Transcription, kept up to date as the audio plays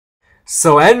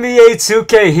So NBA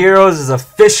 2K Heroes is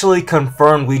officially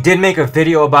confirmed. We did make a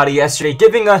video about it yesterday,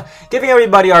 giving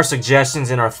everybody our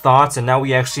suggestions and our thoughts, and now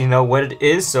we actually know what it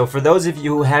is. So for those of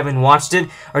you who haven't watched it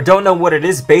or don't know what it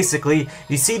is, basically,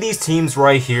 you see these teams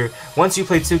right here. Once you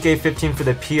play 2K15 for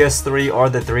the PS3 or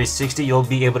the 360, you'll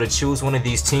be able to choose one of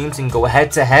these teams and go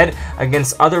head-to-head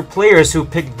against other players who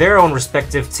pick their own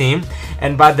respective team.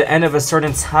 And by the end of a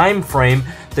certain time frame,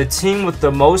 the team with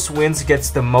the most wins gets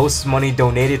the most money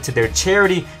donated to their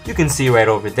charity. You can see right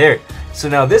over there. So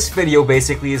now this video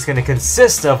basically is going to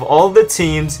consist of all the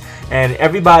teams and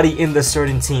everybody in the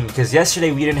certain team, because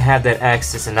yesterday we didn't have that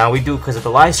access and now we do because of the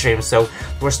live stream. So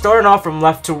we're starting off from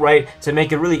left to right to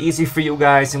make it really easy for you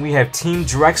guys, and we have Team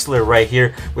Drexler right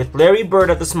here with Larry Bird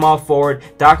at the small forward,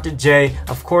 Dr. J,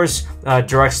 of course,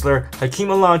 Drexler, Hakeem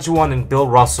Olajuwon, and Bill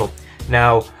Russell.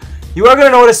 Now you are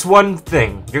going to notice one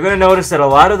thing. You're going to notice that a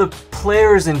lot of the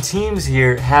players and teams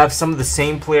here have some of the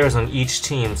same players on each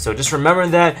team. So just remember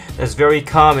that. That's very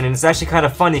common. And it's actually kind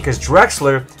of funny because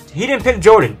Drexler, he didn't pick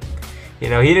Jordan. He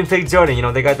didn't pick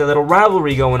Jordan. They got the little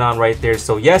rivalry going on right there.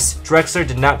 So yes, Drexler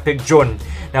did not pick Jordan.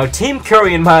 Now, Team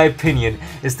Curry, in my opinion,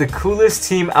 is the coolest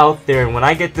team out there. And when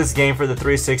I get this game for the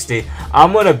 360,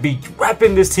 I'm going to be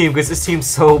repping this team because this team's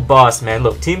so boss, man.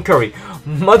 Look, Team Curry,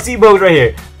 Muggsy Bogues right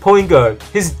here, point guard.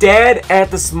 His dad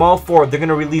at the small forward. They're going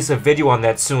to release a video on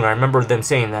that soon. I remember them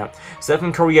saying that.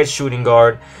 Stephen Curry at shooting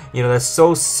guard. That's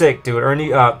so sick, dude.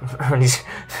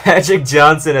 Magic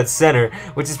Johnson at center,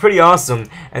 which is pretty awesome.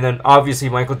 And then, obviously,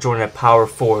 Michael Jordan at power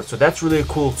forward. So that's really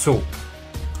cool, too.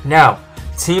 Now,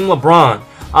 Team LeBron.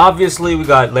 Obviously, we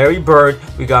got Larry Bird,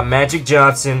 we got Magic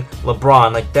Johnson,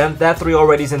 LeBron. Like, that three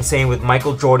already is insane with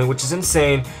Michael Jordan, which is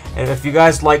insane. And if you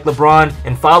guys like LeBron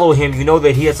and follow him, you know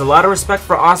that he has a lot of respect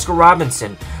for Oscar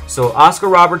Robertson. So Oscar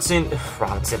Robertson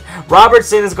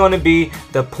is going to be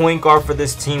the point guard for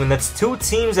this team. And that's two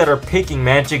teams that are picking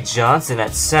Magic Johnson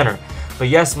at center. But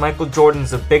yes, Michael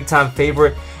Jordan's a big-time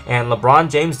favorite, and LeBron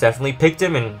James definitely picked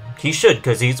him, and he should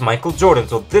because he's Michael Jordan.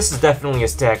 So this is definitely a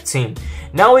stacked team.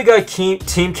 Now we got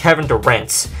Team Kevin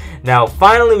Durant. Now,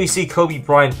 finally, we see Kobe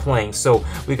Bryant playing. So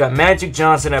we got Magic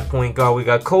Johnson at point guard, we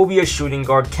got Kobe at shooting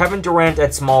guard, Kevin Durant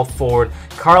at small forward,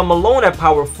 Karl Malone at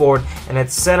power forward, and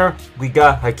at center, we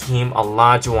got Hakeem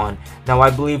Olajuwon. Now, I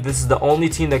believe this is the only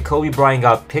team that Kobe Bryant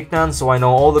got picked on, so I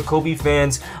know all the Kobe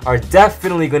fans are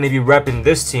definitely going to be repping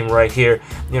this team right here.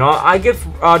 I give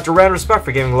Durant respect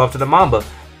for giving love to the Mamba.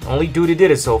 Only dude who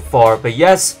did it so far. But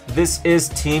yes, this is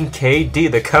Team KD,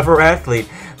 the cover athlete.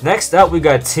 Next up, we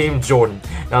got Team Jordan.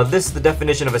 Now, this is the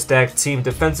definition of a stacked team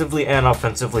defensively and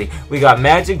offensively. We got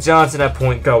Magic Johnson at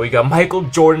point guard. We got Michael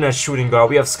Jordan at shooting guard.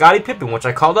 We have Scottie Pippen, which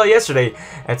I called out yesterday,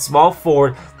 at small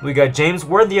forward. We got James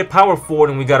Worthy at power forward,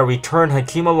 and we got a return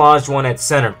Hakeem Olajuwon at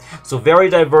center. So very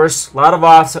diverse, a lot of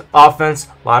offense,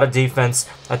 a lot of defense.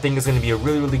 I think it's going to be a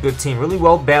really, really good team. Really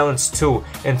well balanced, too,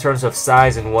 in terms of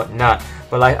size and whatnot.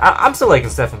 But I'm still liking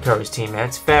Stephen Curry's team, man.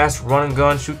 It's fast, run and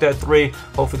gun, shoot that three.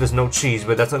 Hopefully there's no cheese,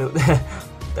 but that's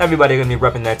everybody gonna be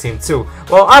repping that team too.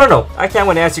 Well, I don't know. I can't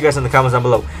wait to ask you guys in the comments down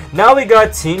below. Now we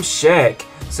got Team Shaq.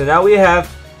 So now we have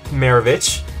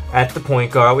Maravich at the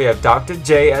point guard. We have Dr.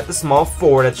 J at the small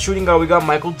forward. At the shooting guard, we got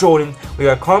Michael Jordan. We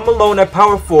got Karl Malone at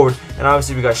power forward, and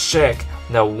obviously we got Shaq.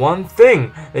 Now, one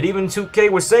thing that even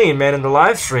 2K was saying, man, in the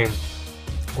live stream,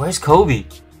 where's Kobe?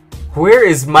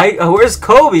 Where's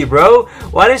Kobe, bro?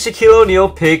 Why didn't Shaquille O'Neal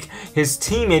pick his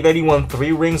teammate that he won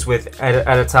 3 rings with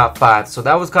at a top 5? So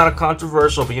that was kind of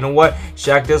controversial, but you know what?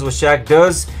 Shaq does what Shaq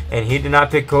does, and he did not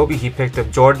pick Kobe. He picked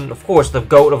up Jordan, of course, the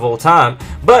GOAT of all time.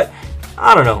 But,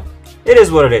 I don't know. It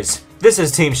is what it is. This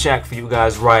is Team Shaq for you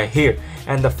guys right here.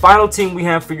 And the final team we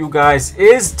have for you guys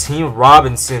is Team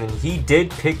Robinson. And he did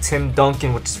pick Tim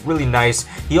Duncan, which is really nice.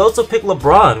 He also picked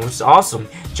LeBron, which is awesome.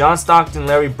 John Stockton,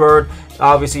 Larry Bird,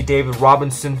 obviously David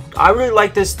Robinson. I really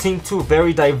like this team too.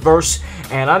 Very diverse.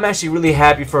 And I'm actually really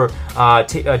happy for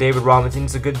David Robinson.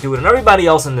 He's a good dude. And everybody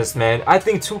else in this, man. I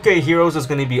think 2K Heroes is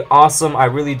going to be awesome. I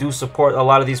really do support a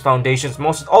lot of these foundations.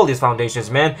 All these foundations,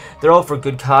 man. They're all for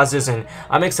good causes. And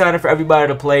I'm excited for everybody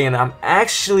to play. And I'm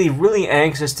actually really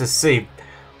anxious to see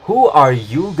who are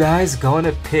you guys going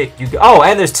to pick. Oh,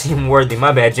 and there's Team Worthy.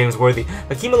 My bad, James Worthy.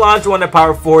 Hakeem Olajuwon at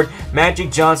power forward.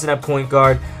 Magic Johnson at point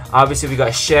guard. Obviously, we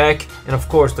got Shaq, and of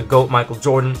course, the GOAT, Michael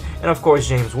Jordan, and of course,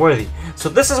 James Worthy. So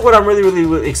this is what I'm really, really,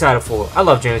 really excited for. I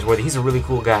love James Worthy. He's a really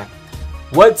cool guy.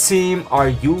 What team are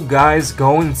you guys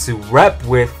going to rep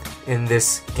with in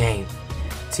this game?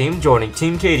 Team Jordan,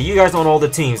 Team KD. You guys know all the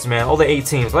teams, man. All the 8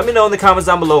 teams. Let me know in the comments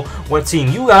down below what team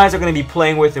you guys are going to be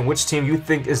playing with and which team you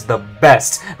think is the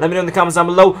best. Let me know in the comments down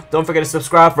below. Don't forget to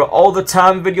subscribe for all the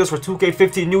time videos for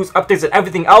 2K15 news, updates, and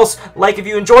everything else. Like if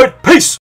you enjoyed. Peace!